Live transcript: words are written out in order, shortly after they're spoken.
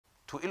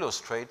To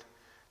illustrate,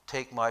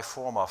 take my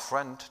former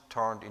friend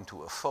turned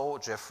into a foe,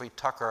 Jeffrey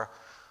Tucker,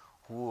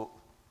 who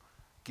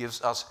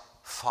gives us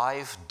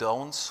 5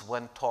 don'ts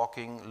when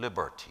talking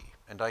liberty.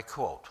 And I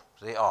quote,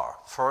 they are: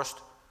 first,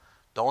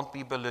 don't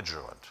be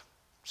belligerent.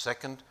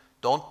 Second,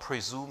 don't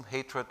presume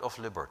hatred of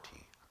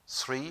liberty.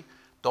 3,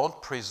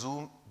 don't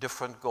presume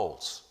different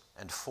goals.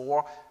 And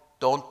 4,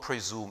 don't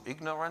presume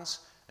ignorance.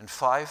 And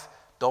 5,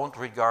 don't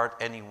regard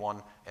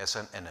anyone as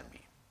an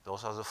enemy.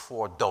 Those are the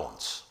 4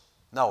 don'ts.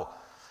 Now,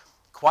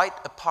 quite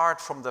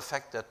apart from the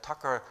fact that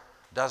Tucker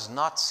does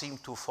not seem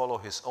to follow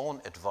his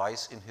own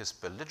advice in his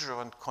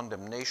belligerent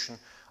condemnation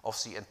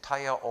of the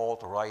entire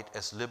alt-right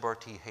as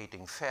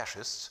liberty-hating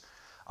fascists,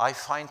 I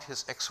find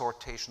his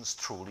exhortations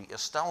truly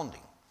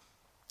astounding.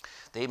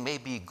 They may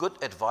be good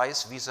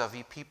advice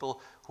vis-à-vis people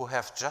who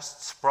have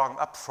just sprung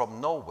up from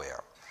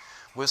nowhere,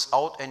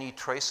 without any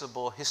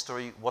traceable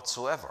history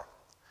whatsoever.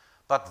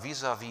 But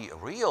vis-à-vis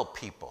real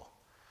people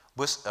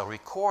with a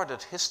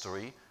recorded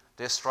history,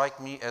 they strike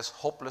me as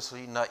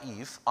hopelessly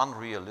naive,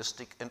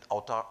 unrealistic, and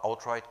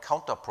outright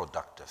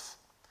counterproductive.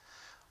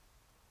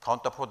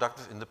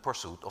 Counterproductive in the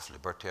pursuit of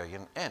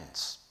libertarian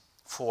ends.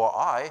 For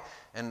I,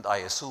 and I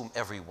assume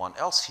everyone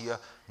else here,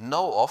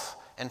 know of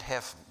and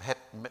have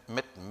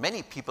met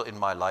many people in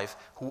my life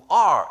who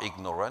are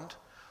ignorant,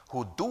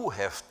 who do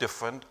have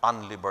different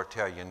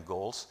unlibertarian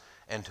goals,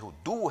 and who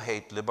do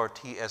hate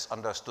liberty as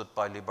understood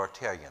by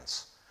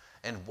libertarians.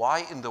 And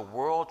why in the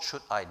world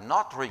should I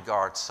not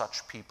regard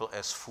such people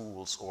as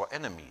fools or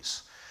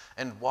enemies?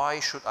 And why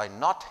should I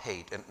not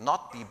hate and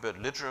not be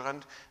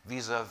belligerent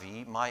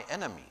vis-à-vis my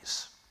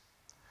enemies?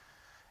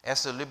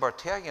 As a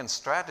libertarian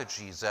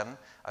strategy, then,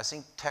 I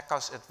think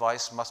Tucker's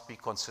advice must be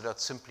considered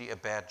simply a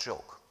bad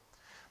joke.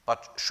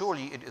 But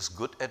surely it is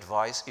good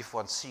advice if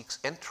one seeks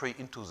entry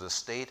into the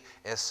state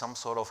as some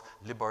sort of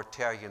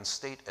libertarian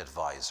state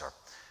advisor.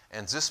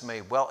 And this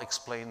may well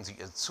explain the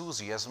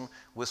enthusiasm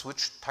with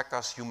which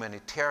Tucker's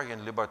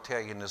humanitarian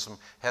libertarianism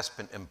has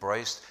been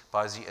embraced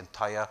by the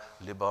entire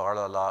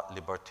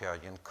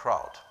libertarian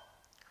crowd.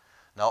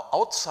 Now,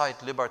 outside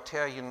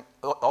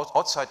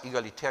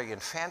egalitarian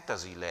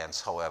fantasy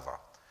lands, however,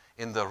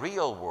 in the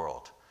real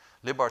world,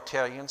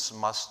 libertarians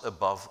must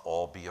above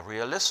all be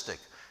realistic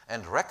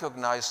and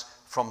recognize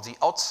from the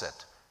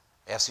outset,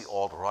 as the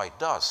alt-right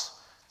does,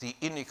 the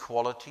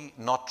inequality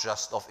not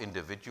just of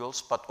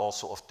individuals but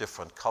also of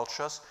different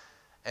cultures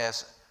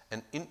as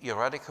an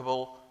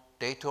ineradicable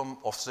datum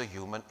of the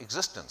human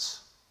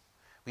existence.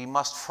 We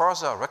must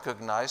further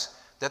recognize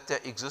that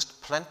there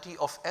exist plenty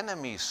of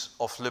enemies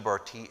of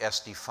liberty as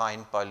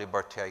defined by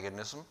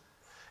libertarianism,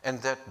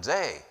 and that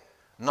they,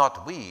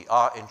 not we,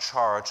 are in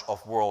charge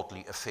of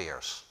worldly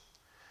affairs.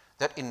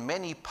 That in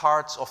many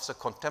parts of the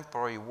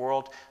contemporary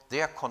world,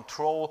 their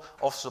control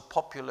of the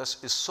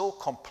populace is so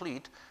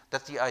complete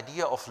that the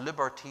idea of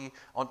liberty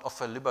and of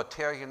a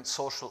libertarian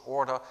social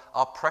order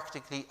are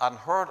practically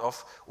unheard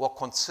of or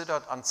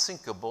considered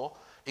unthinkable,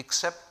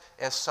 except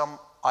as some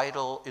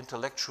idle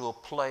intellectual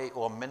play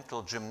or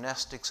mental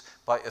gymnastics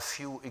by a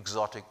few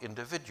exotic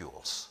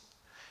individuals.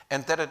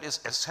 And that it is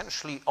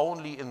essentially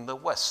only in the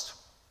West,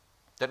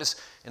 that is,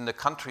 in the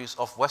countries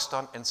of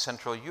Western and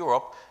Central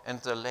Europe and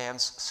the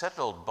lands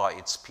settled by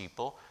its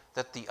people,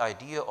 that the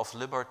idea of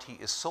liberty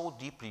is so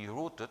deeply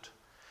rooted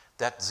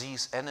that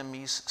these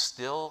enemies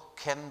still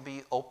can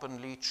be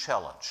openly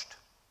challenged.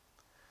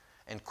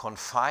 And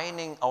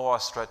confining our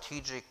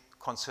strategic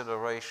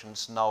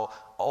considerations now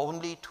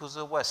only to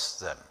the West,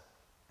 then,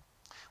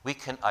 we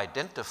can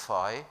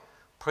identify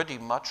pretty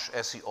much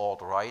as the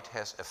alt-right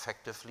has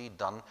effectively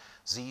done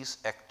these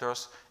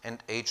actors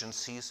and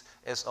agencies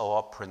as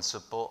our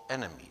principal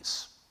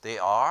enemies. They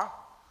are,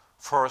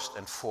 first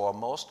and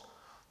foremost,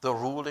 the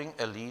ruling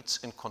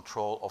elites in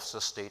control of the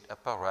state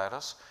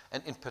apparatus,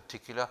 and in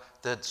particular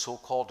the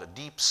so-called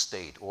deep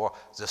state, or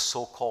the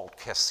so-called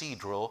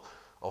cathedral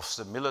of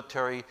the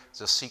military,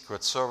 the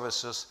secret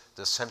services,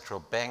 the central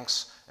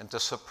banks, and the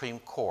Supreme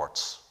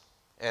Courts.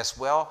 As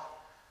well,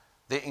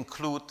 they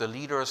include the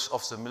leaders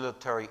of the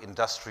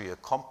military-industrial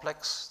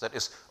complex, that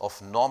is,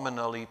 of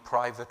nominally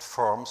private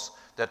firms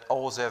that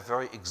owe their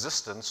very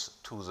existence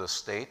to the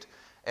state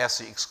as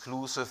the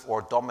exclusive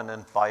or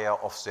dominant buyer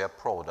of their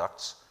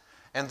products.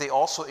 And they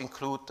also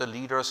include the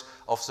leaders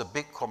of the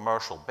big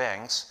commercial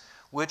banks,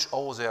 which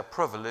owe their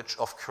privilege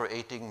of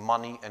creating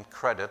money and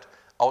credit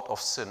out of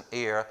thin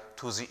air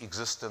to the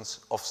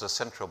existence of the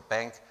central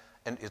bank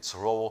and its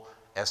role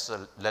as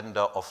the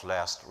lender of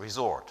last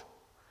resort.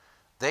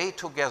 They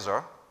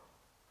together,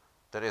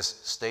 that is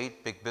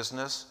state, big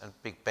business, and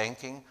big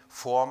banking,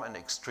 form an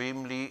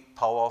extremely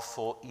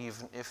powerful,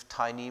 even if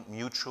tiny,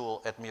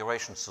 mutual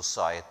admiration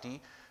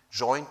society,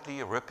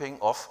 jointly ripping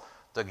off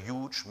the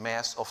huge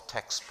mass of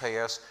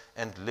taxpayers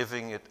and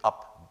living it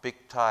up big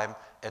time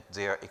at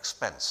their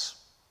expense.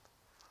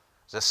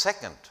 The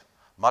second,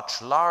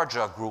 much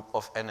larger group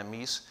of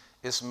enemies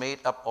is made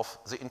up of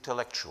the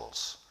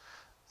intellectuals,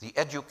 the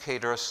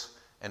educators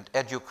and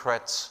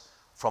educrats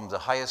from the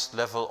highest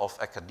level of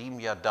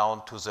academia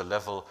down to the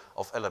level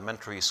of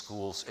elementary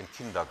schools and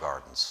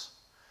kindergartens.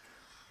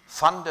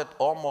 funded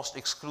almost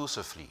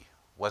exclusively,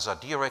 whether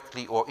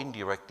directly or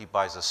indirectly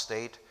by the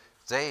state,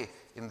 they,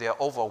 in their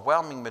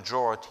overwhelming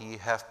majority,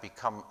 have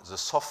become the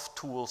soft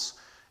tools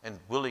and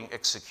willing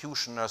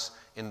executioners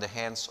in the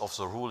hands of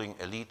the ruling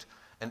elite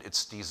and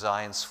its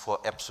designs for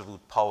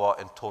absolute power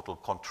and total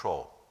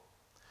control.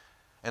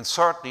 And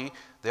thirdly,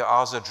 there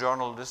are the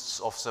journalists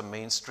of the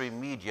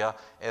mainstream media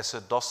as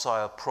the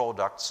docile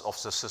products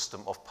of the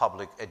system of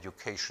public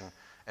education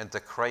and the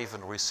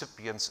craven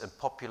recipients and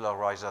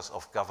popularizers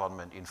of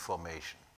government information.